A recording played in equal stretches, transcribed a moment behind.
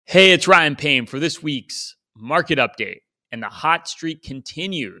Hey, it's Ryan Payne for this week's market update. And the hot streak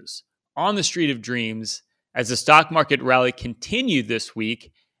continues on the Street of Dreams as the stock market rally continued this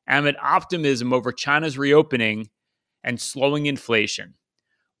week amid optimism over China's reopening and slowing inflation.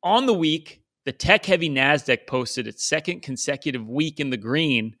 On the week, the tech-heavy Nasdaq posted its second consecutive week in the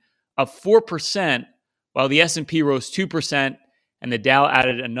green, up 4%, while the S&P rose 2% and the Dow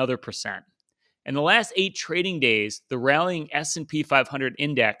added another percent. In the last 8 trading days, the rallying S&P 500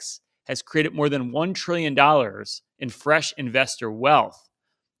 index has created more than $1 trillion in fresh investor wealth.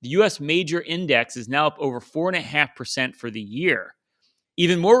 The U.S. major index is now up over 4.5% for the year.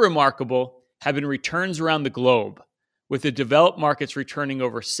 Even more remarkable have been returns around the globe, with the developed markets returning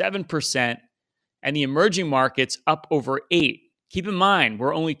over 7% and the emerging markets up over 8%. Keep in mind,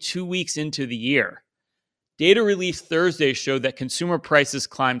 we're only 2 weeks into the year. Data released Thursday showed that consumer prices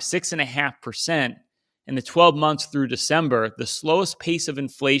climbed 6.5% in the 12 months through December, the slowest pace of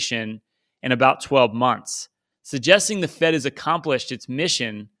inflation in about 12 months, suggesting the Fed has accomplished its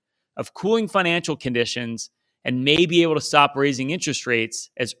mission of cooling financial conditions and may be able to stop raising interest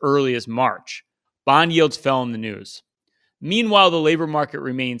rates as early as March. Bond yields fell in the news. Meanwhile, the labor market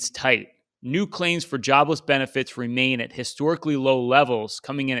remains tight. New claims for jobless benefits remain at historically low levels,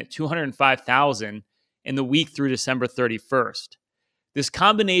 coming in at 205,000 in the week through December 31st. This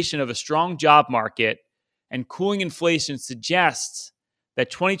combination of a strong job market and cooling inflation suggests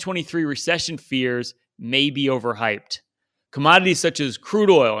that 2023 recession fears may be overhyped. Commodities such as crude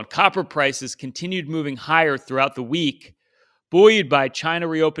oil and copper prices continued moving higher throughout the week, buoyed by China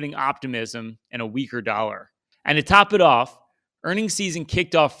reopening optimism and a weaker dollar. And to top it off, earnings season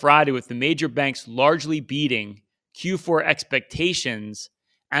kicked off Friday with the major banks largely beating Q4 expectations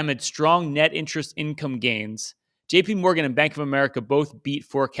amid strong net interest income gains. JP Morgan and Bank of America both beat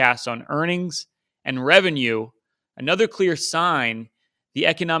forecasts on earnings and revenue, another clear sign the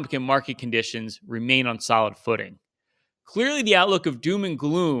economic and market conditions remain on solid footing. Clearly, the outlook of doom and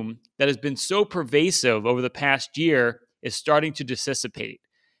gloom that has been so pervasive over the past year is starting to dissipate.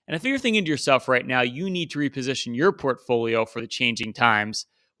 And if you're thinking to yourself right now, you need to reposition your portfolio for the changing times,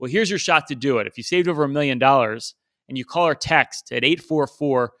 well, here's your shot to do it. If you saved over $1 million, and you call or text at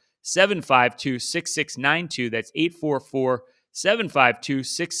 844-752-6692. That's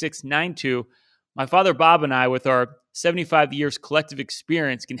 844-752-6692. My father, Bob, and I, with our 75 years collective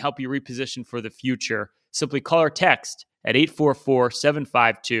experience, can help you reposition for the future. Simply call or text at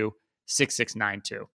 844-752-6692.